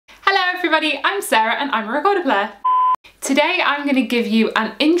everybody, I'm Sarah and I'm a recorder player. Today I'm going to give you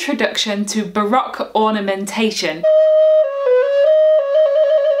an introduction to Baroque ornamentation.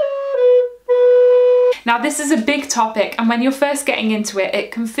 Now this is a big topic, and when you're first getting into it,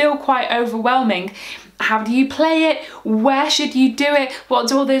 it can feel quite overwhelming. How do you play it? Where should you do it? What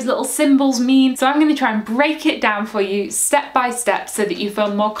do all those little symbols mean? So I'm going to try and break it down for you step by step so that you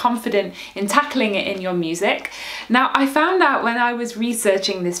feel more confident in tackling it in your music. Now I found out when I was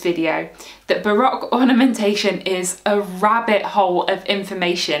researching this video that Baroque ornamentation is a rabbit hole of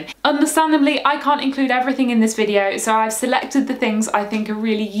information. Understandably, I can't include everything in this video, so I've selected the things I think are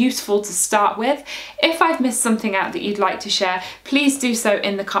really useful to start with. If I've missed something out that you'd like to share, please do so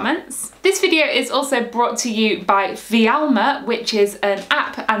in the comments. This video is also brought to you by VIALMA, which is an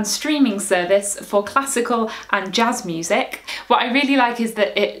app and streaming service for classical and jazz music. What I really like is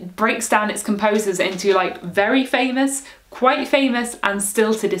that it breaks down its composers into like very famous, quite famous and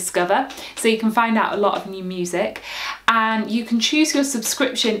still to discover, so you can find out a lot of new music, and you can choose your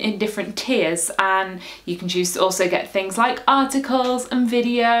subscription in different tiers, and you can choose to also get things like articles and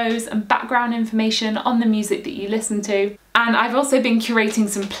videos and background information on the music that you listen to. And I've also been curating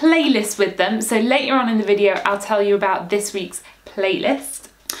some playlists with them, so later on in the video I'll tell you about this week's playlist.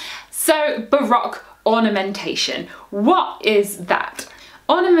 So Baroque ornamentation, what is that?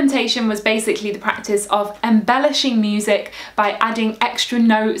 Ornamentation was basically the practice of embellishing music by adding extra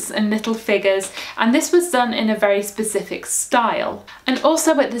notes and little figures, and this was done in a very specific style. And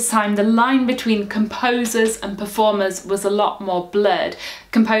also at this time, the line between composers and performers was a lot more blurred.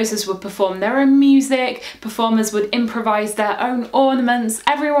 Composers would perform their own music, performers would improvise their own ornaments,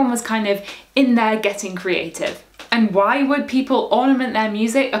 everyone was kind of in there getting creative. And why would people ornament their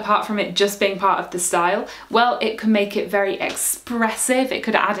music apart from it just being part of the style? Well, it could make it very expressive, it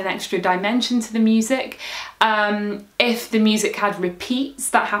could add an extra dimension to the music. If the music had repeats,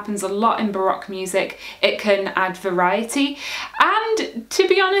 that happens a lot in Baroque music, it can add variety. And to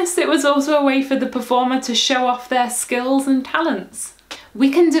be honest, it was also a way for the performer to show off their skills and talents.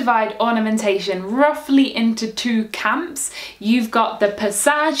 We can divide ornamentation roughly into two camps. You've got the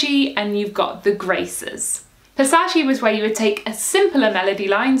passaggi and you've got the graces. Passaggi was where you would take a simpler melody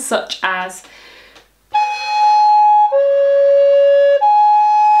line such as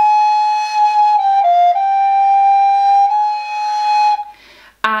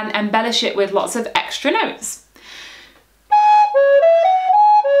and embellish it with lots of extra notes.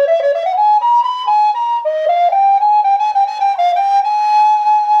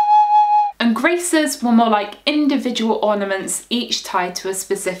 And graces were more like individual ornaments, each tied to a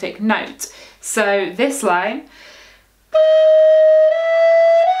specific note. So this line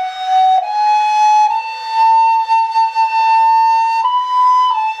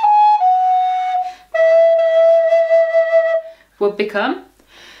would become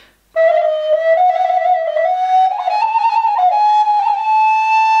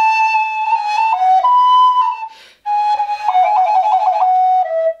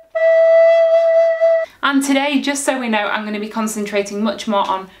And today, just so we know, I'm going to be concentrating much more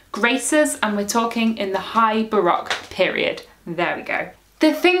on graces, and we're talking in the high Baroque period. There we go.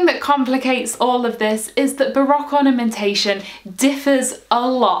 The thing that complicates all of this is that Baroque ornamentation differs a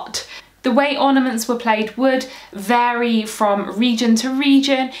lot. The way ornaments were played would vary from region to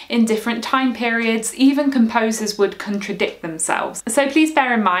region in different time periods, even composers would contradict themselves. So please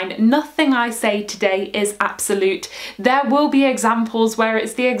bear in mind, nothing I say today is absolute. There will be examples where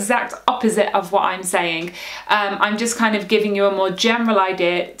it's the exact opposite of what I'm saying. I'm just kind of giving you a more general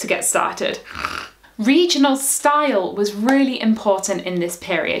idea to get started. Regional style was really important in this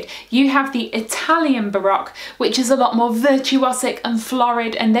period. You have the Italian Baroque, which is a lot more virtuosic and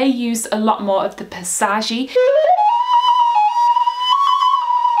florid, and they used a lot more of the passaggi.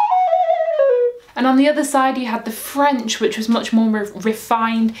 And on the other side you had the French, which was much more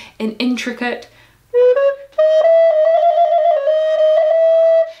refined and intricate.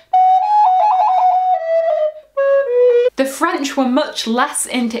 The French were much less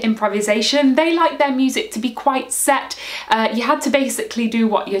into improvisation. They liked their music to be quite set. You had to basically do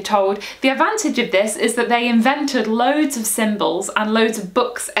what you're told. The advantage of this is that they invented loads of symbols and loads of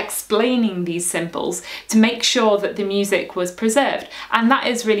books explaining these symbols to make sure that the music was preserved. And that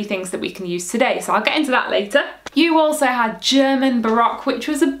is really things that we can use today. So I'll get into that later. You also had German Baroque, which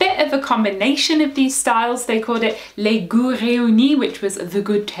was a bit of a combination of these styles. They called it les goûts réunis, which was the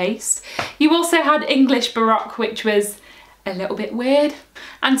good taste. You also had English Baroque, which was a little bit weird.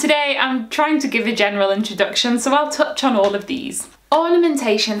 And today I'm trying to give a general introduction, so I'll touch on all of these.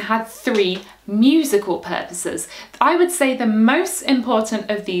 Ornamentation had three musical purposes. I would say the most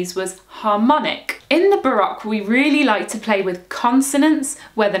important of these was harmonic. In the Baroque, we really like to play with consonance,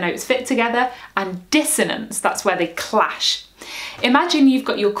 where the notes fit together, and dissonance, that's where they clash. Imagine you've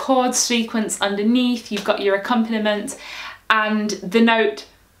got your chord sequence underneath, you've got your accompaniment, and the note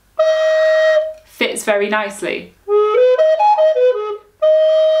fits very nicely.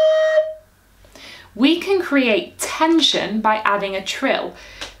 We can create tension by adding a trill.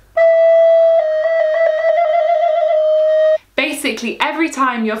 Basically, every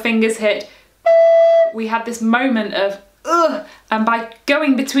time your fingers hit, we have this moment of ugh, and by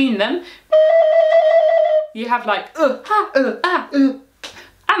going between them, you have like and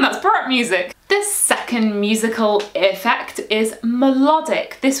that's Baroque music. The second musical effect is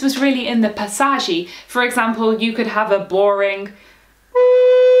melodic. This was really in the passaggi. For example, you could have a boring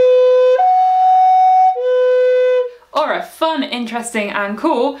or a fun, interesting and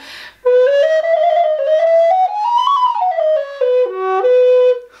cool.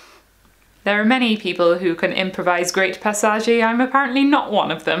 There are many people who can improvise great passaggi. I'm apparently not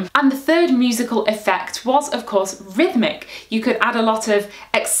one of them. And the third musical effect was, of course, rhythmic. You could add a lot of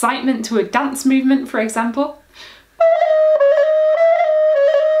excitement to a dance movement, for example.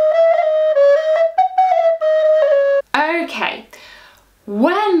 Okay,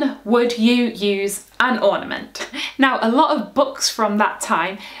 when would you use an ornament? Now, a lot of books from that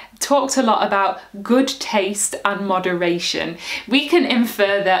time talked a lot about good taste and moderation. We can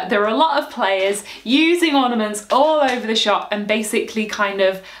infer that there are a lot of players using ornaments all over the shop and basically kind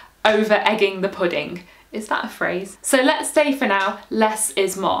of over-egging the pudding. Is that a phrase? So let's say for now, less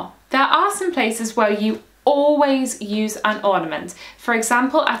is more. There are some places where you always use an ornament. For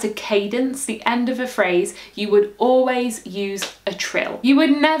example, at a cadence, the end of a phrase, you would always use a trill. You would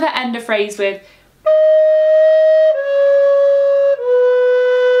never end a phrase with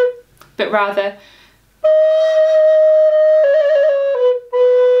but rather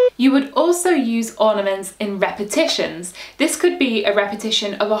you would also use ornaments in repetitions. This could be a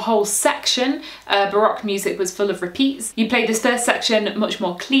repetition of a whole section. Baroque music was full of repeats. You play this first section much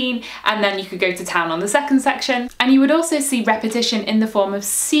more clean, and then you could go to town on the second section. And you would also see repetition in the form of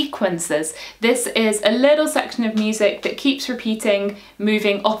sequences. This is a little section of music that keeps repeating,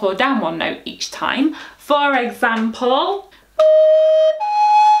 moving up or down one note each time. For example,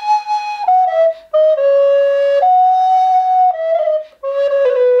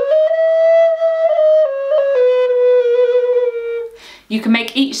 you can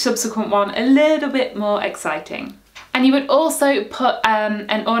make each subsequent one a little bit more exciting. And you would also put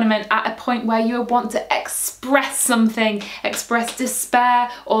an ornament at a point where you want to express something, express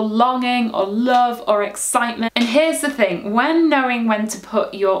despair or longing or love or excitement. And here's the thing, when knowing when to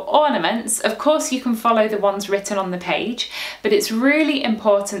put your ornaments, of course you can follow the ones written on the page, but it's really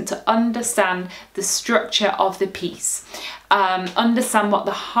important to understand the structure of the piece, understand what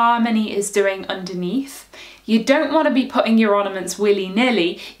the harmony is doing underneath. You don't want to be putting your ornaments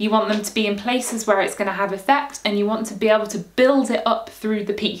willy-nilly. You want them to be in places where it's going to have effect, and you want to be able to build it up through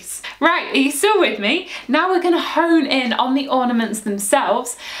the piece. Right, are you still with me? Now we're going to hone in on the ornaments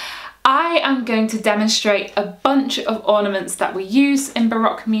themselves. I am going to demonstrate a bunch of ornaments that we use in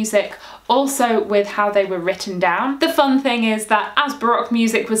Baroque music, also with how they were written down. The fun thing is that as Baroque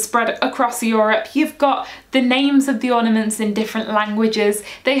music was spread across Europe, you've got the names of the ornaments in different languages.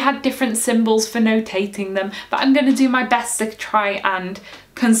 They had different symbols for notating them, but I'm going to do my best to try and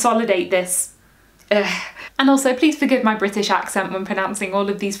consolidate this. And also, please forgive my British accent when pronouncing all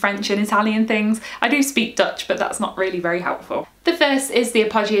of these French and Italian things. I do speak Dutch, but that's not really very helpful. The first is the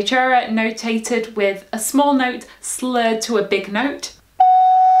appoggiatura, notated with a small note slurred to a big note.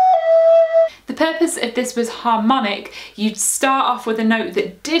 The purpose of this was harmonic. You'd start off with a note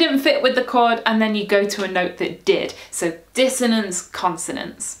that didn't fit with the chord, and then you go to a note that did. So dissonance,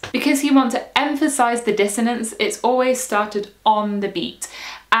 consonance. Because you want to emphasize the dissonance, it's always started on the beat.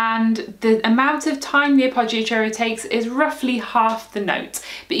 And the amount of time the appoggiatura takes is roughly half the note,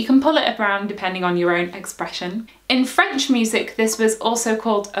 but you can pull it around depending on your own expression. In French music, this was also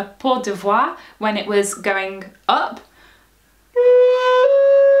called a port de voix when it was going up,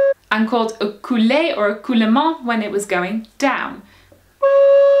 and called a coulée or a coulement when it was going down.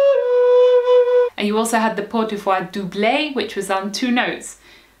 And you also had the port de voix doublé, which was on two notes.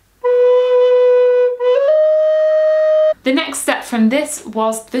 The next step from this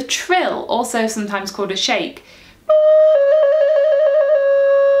was the trill, also sometimes called a shake.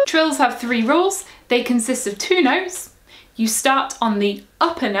 Trills have three rules. They consist of two notes. You start on the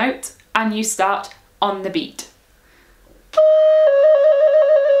upper note and you start on the beat.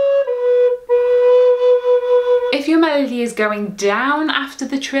 If you're melody is going down after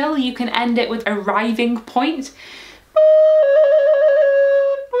the trill, you can end it with a riving point.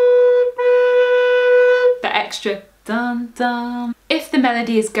 The extra dun dun. If the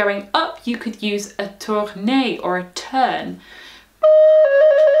melody is going up, you could use a tournée or a turn.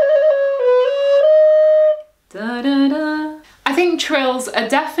 Da, da, da. I think trills are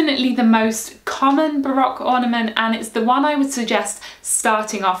definitely the most common Baroque ornament, and it's the one I would suggest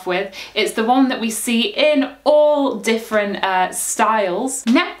starting off with. It's the one that we see in all different styles.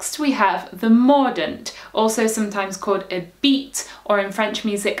 Next we have the mordant, also sometimes called a beat, or in French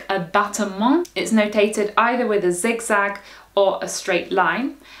music a battement. It's notated either with a zigzag or a straight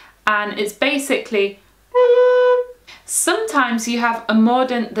line, and it's basically... Sometimes you have a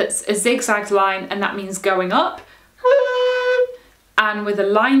mordant that's a zigzag line, and that means going up. And with a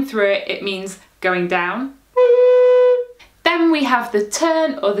line through it, it means going down. Then we have the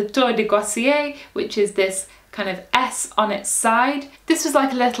turn, or the tour de goissier, which is this kind of S on its side. This was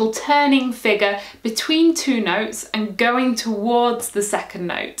like a little turning figure between two notes and going towards the second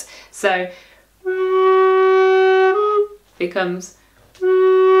note. So becomes,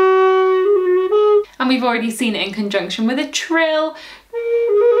 and we've already seen it in conjunction with a trill,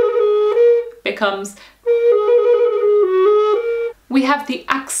 becomes. We have the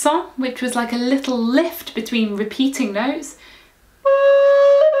accent, which was like a little lift between repeating notes.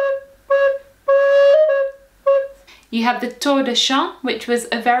 You have the tour de chant, which was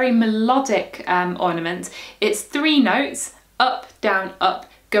a very melodic ornament. It's 3 notes, up, down, up,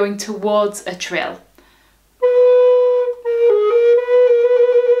 going towards a trill.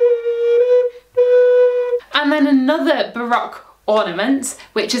 And then another Baroque ornament,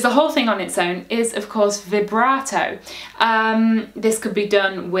 which is a whole thing on its own, is of course vibrato. This could be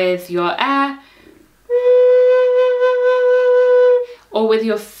done with your air or with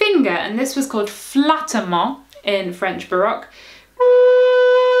your finger, and this was called flattement in French Baroque.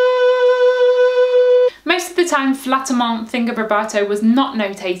 Most of the time flattement finger vibrato was not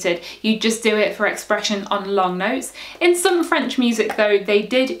notated, you just do it for expression on long notes. In some French music though, they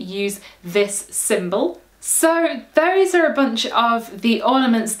did use this symbol. So those are a bunch of the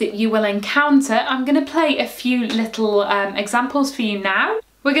ornaments that you will encounter. I'm going to play a few little examples for you now.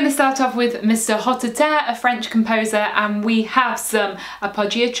 We're going to start off with Mr. Hotteterre, a French composer, and we have some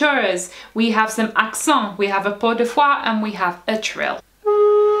appoggiaturas, we have some accents, we have a pot de foie, and we have a trill.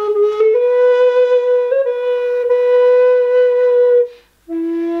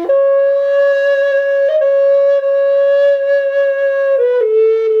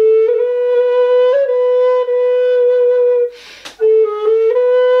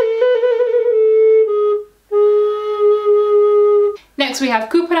 Next we have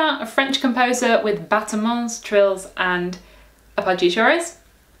Couperin, a French composer, with battements, trills and appoggiaturas.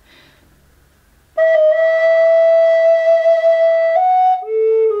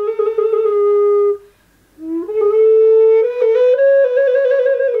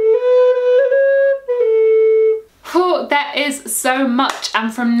 There is so much,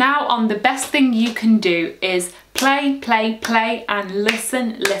 and from now on the best thing you can do is play, play, play and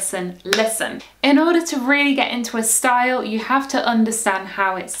listen, listen, listen. In order to really get into a style, you have to understand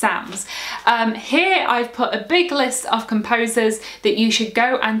how it sounds. Here I've put a big list of composers that you should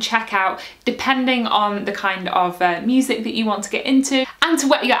go and check out depending on the kind of music that you want to get into. And to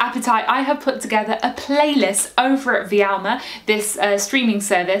whet your appetite, I have put together a playlist over at VIALMA, this streaming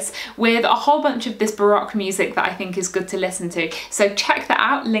service, with a whole bunch of this Baroque music that I think is good to listen to. So check that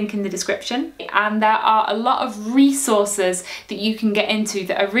out, link in the description. And there are a lot of resources that you can get into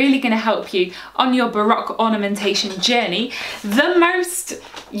that are really going to help you on your Baroque ornamentation journey. The most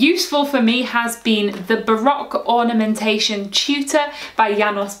useful for me has been the Baroque Ornamentation Tutor by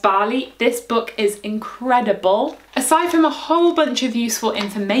Janos Bali. This book is incredible. Aside from a whole bunch of useful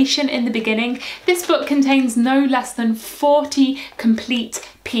information in the beginning, this book contains no less than 40 complete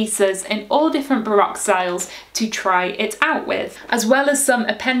pieces in all different Baroque styles to try it out with, as well as some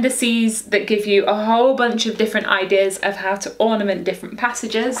appendices that give you a whole bunch of different ideas of how to ornament different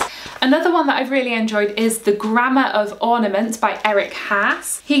passages. Another one that I've really enjoyed is The Grammar of Ornament by Erik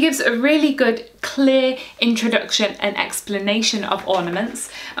Haas. He gives a really good, clear introduction and explanation of ornaments,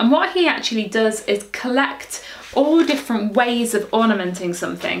 and what he actually does is collect all different ways of ornamenting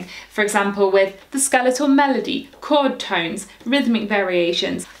something. For example, with the skeletal melody, chord tones, rhythmic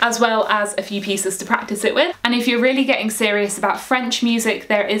variations, as well as a few pieces to practice it with. And if you're really getting serious about French music,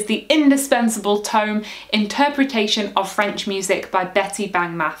 there is the indispensable tome Interpretation of French Music by Betty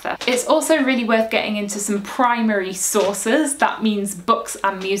Bang Mather. It's also really worth getting into some primary sources, that means books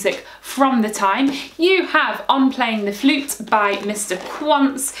and music from the time time. You have On Playing the Flute by Mr.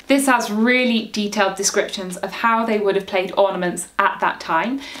 Quanzt. This has really detailed descriptions of how they would have played ornaments at that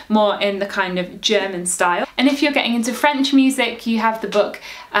time, more in the kind of German style. And if you're getting into French music, you have the book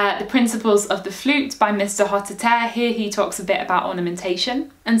The Principles of the Flute by Mr. Hotteterre. Here he talks a bit about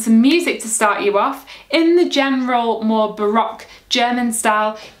ornamentation. And some music to start you off. In the general, more Baroque German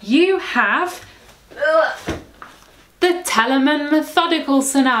style, you have the Telemann Methodical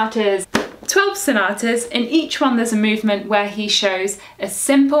Sonatas. 12 sonatas, in each one there's a movement where he shows a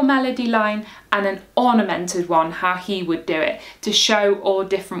simple melody line and an ornamented one, how he would do it, to show all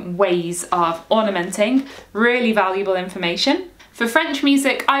different ways of ornamenting. Really valuable information. For French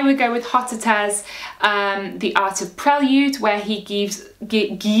music, I would go with Hotteterre's The Art of Prelude, where he gives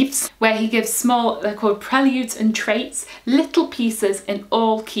small, they're called preludes and traits, little pieces in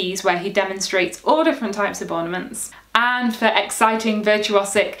all keys where he demonstrates all different types of ornaments. And for exciting,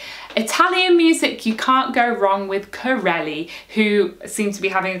 virtuosic Italian music, you can't go wrong with Corelli, who seems to be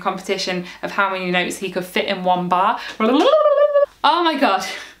having a competition of how many notes he could fit in one bar. Oh my god,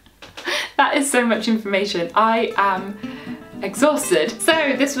 that is so much information. I am exhausted.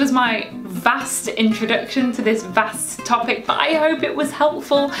 So this was my vast introduction to this vast topic, but I hope it was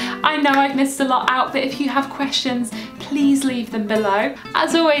helpful. I know I've missed a lot out, but if you have questions, please leave them below.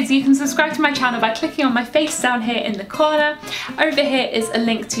 As always, you can subscribe to my channel by clicking on my face down here in the corner. Over here is a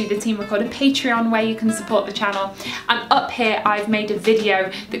link to the Team Recorder Patreon where you can support the channel. And up here, I've made a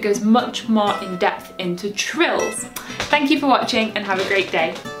video that goes much more in depth into trills. Thank you for watching and have a great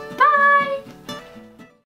day.